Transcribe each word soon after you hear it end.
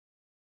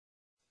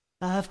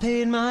I've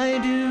paid my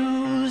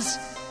dues,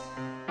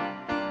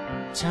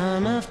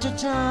 time after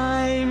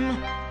time.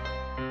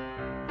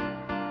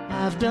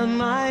 I've done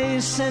my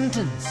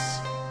sentence,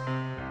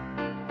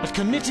 but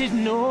committed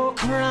no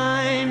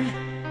crime.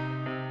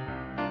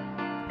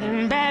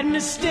 And bad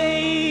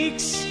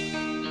mistakes,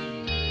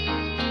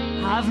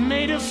 I've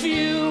made a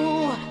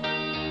few.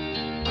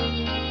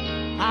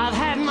 I've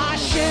had my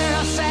share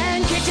of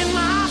sand kicked in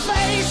my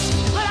face,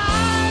 but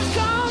I've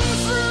come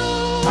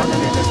through. And the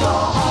minutes go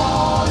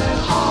on and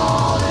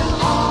on and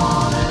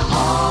on and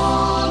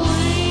on.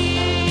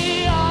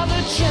 We are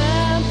the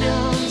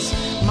champions,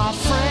 my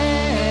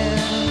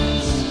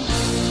friends,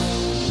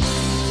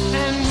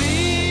 and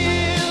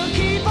we'll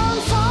keep on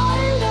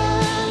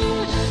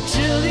fighting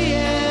till the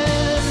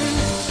end.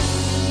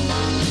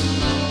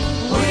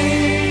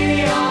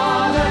 We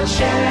are the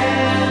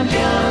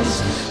champions.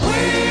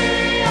 We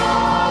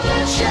are the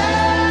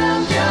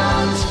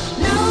champions.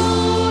 No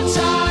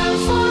time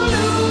for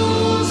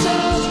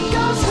losers,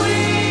 'cause we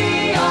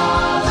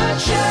are the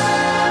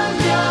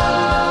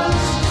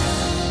champions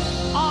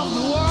of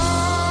the world.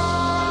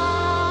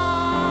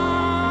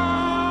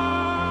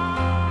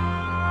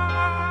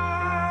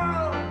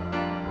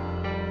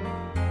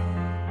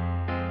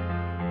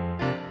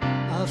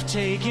 I've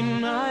taken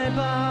my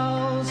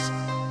bows,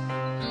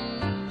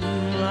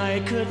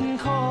 I couldn't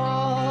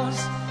cause.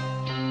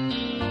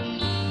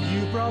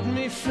 You brought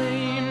me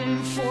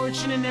fame,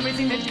 fortune, and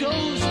everything that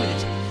goes with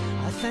it.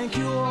 I thank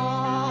you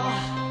all,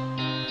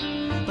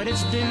 but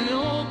it's been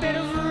no bed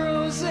of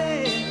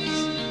roses,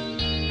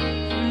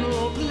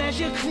 no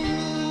pleasure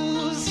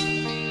cruise.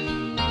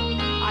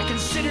 I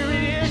consider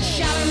it a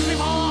challenge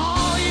before